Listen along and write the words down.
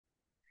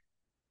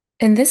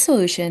In this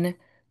solution,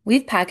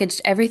 we've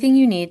packaged everything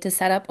you need to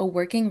set up a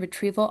working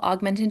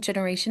retrieval-augmented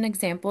generation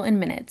example in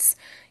minutes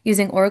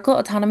using Oracle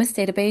Autonomous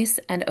Database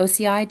and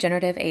OCI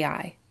Generative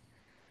AI.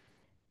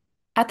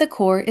 At the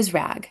core is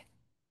RAG.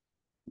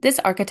 This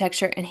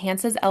architecture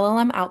enhances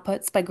LLM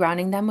outputs by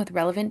grounding them with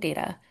relevant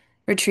data,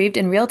 retrieved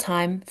in real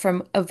time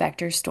from a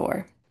vector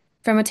store.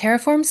 From a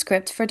Terraform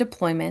script for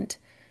deployment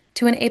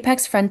to an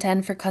Apex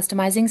frontend for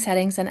customizing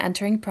settings and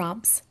entering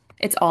prompts,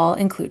 it's all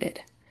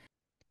included.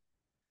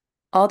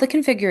 All the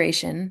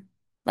configuration,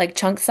 like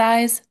chunk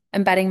size,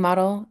 embedding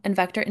model, and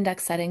vector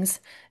index settings,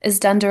 is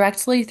done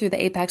directly through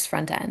the Apex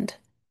frontend.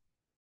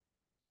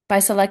 By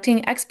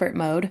selecting Expert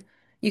Mode,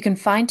 you can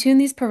fine-tune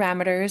these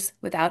parameters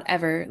without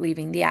ever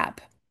leaving the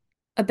app.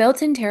 A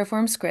built-in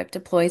Terraform script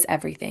deploys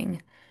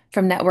everything,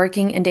 from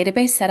networking and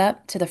database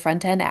setup to the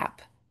front-end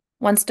app.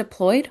 Once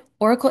deployed,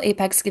 Oracle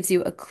Apex gives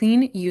you a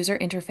clean user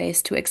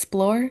interface to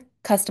explore,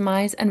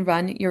 customize, and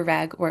run your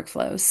RAG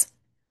workflows.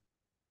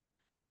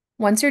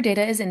 Once your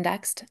data is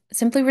indexed,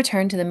 simply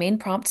return to the main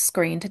prompt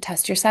screen to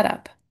test your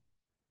setup.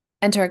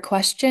 Enter a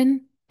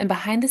question, and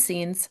behind the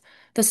scenes,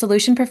 the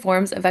solution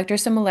performs a vector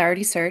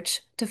similarity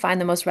search to find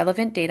the most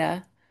relevant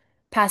data,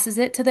 passes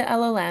it to the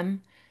LLM,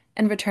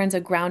 and returns a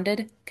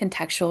grounded,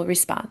 contextual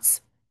response.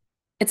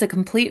 It's a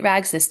complete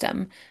RAG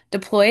system,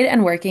 deployed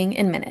and working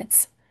in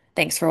minutes.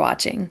 Thanks for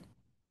watching.